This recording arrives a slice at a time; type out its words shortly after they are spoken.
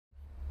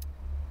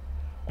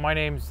My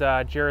name's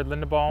Jared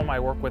Lindebaum. I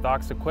work with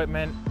Ox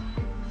Equipment.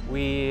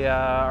 We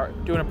are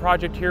doing a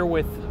project here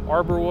with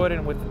Arborwood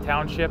and with the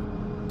township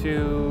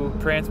to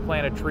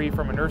transplant a tree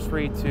from a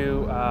nursery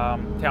to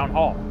Town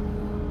Hall.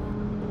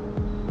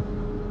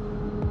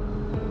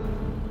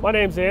 My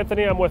name's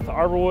Anthony. I'm with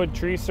Arborwood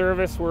Tree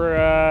Service. We're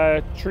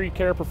a tree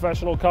care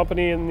professional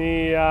company in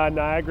the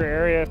Niagara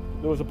area.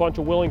 There was a bunch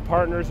of willing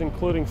partners,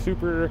 including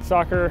Super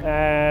Sucker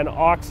and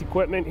Ox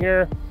Equipment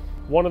here.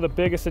 One of the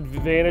biggest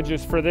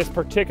advantages for this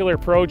particular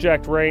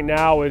project right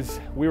now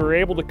is we were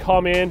able to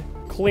come in,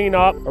 clean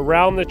up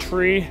around the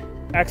tree,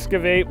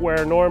 excavate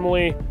where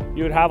normally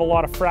you would have a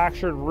lot of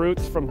fractured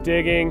roots from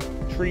digging,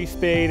 tree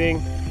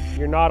spading.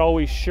 You're not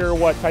always sure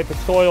what type of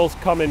soil's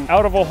coming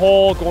out of a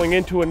hole, going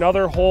into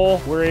another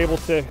hole. We're able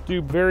to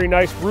do very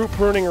nice root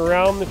pruning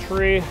around the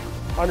tree,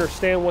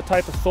 understand what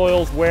type of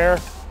soil's where,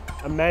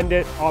 amend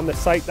it on the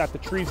site that the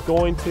tree's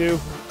going to.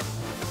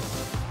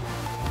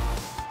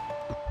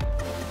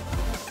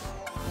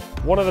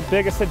 One of the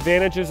biggest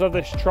advantages of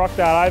this truck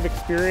that I've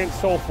experienced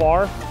so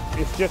far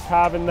is just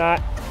having that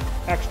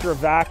extra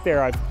vac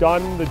there. I've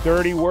done the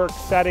dirty work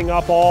setting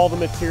up all the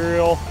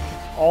material,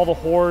 all the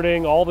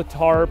hoarding, all the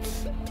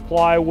tarps,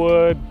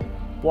 plywood,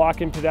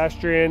 blocking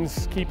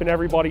pedestrians, keeping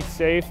everybody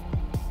safe.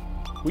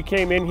 We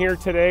came in here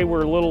today,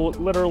 we're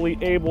literally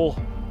able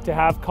to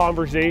have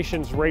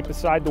conversations right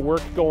beside the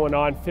work going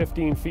on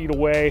 15 feet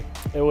away.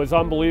 It was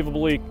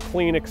unbelievably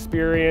clean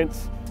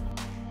experience.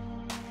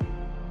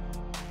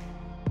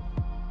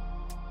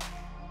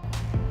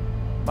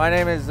 My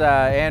name is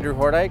Andrew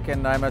Hordijk,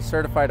 and I'm a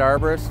certified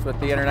arborist with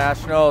the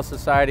International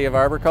Society of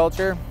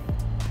Arboriculture.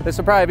 This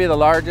will probably be the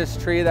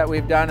largest tree that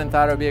we've done, and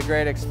thought it would be a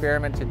great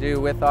experiment to do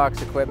with Ox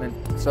Equipment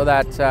so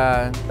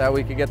that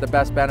we could get the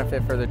best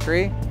benefit for the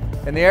tree.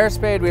 And the Air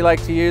Spade we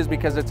like to use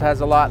because it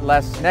has a lot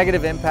less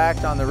negative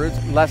impact on the roots,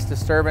 less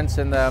disturbance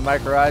in the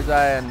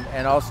mycorrhiza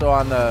and also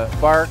on the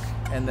bark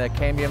and the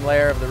cambium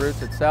layer of the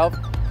roots itself.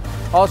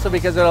 Also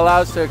because it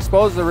allows to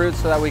expose the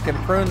roots so that we can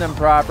prune them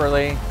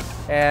properly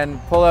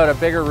and pull out a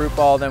bigger root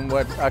ball than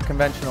what a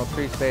conventional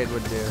tree spade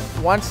would do.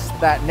 Once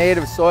that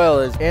native soil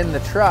is in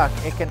the truck,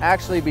 it can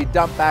actually be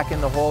dumped back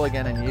in the hole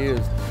again and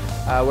used.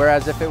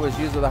 Whereas if it was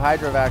used with a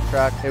hydrovac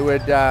truck, it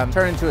would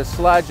turn into a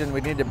sludge and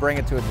we'd need to bring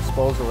it to a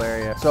disposal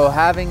area. So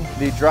having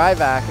the dry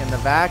vac and the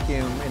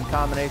vacuum in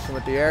combination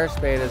with the Air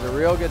Spade is a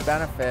real good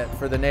benefit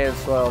for the native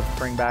soil to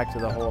bring back to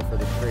the hole for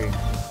the tree.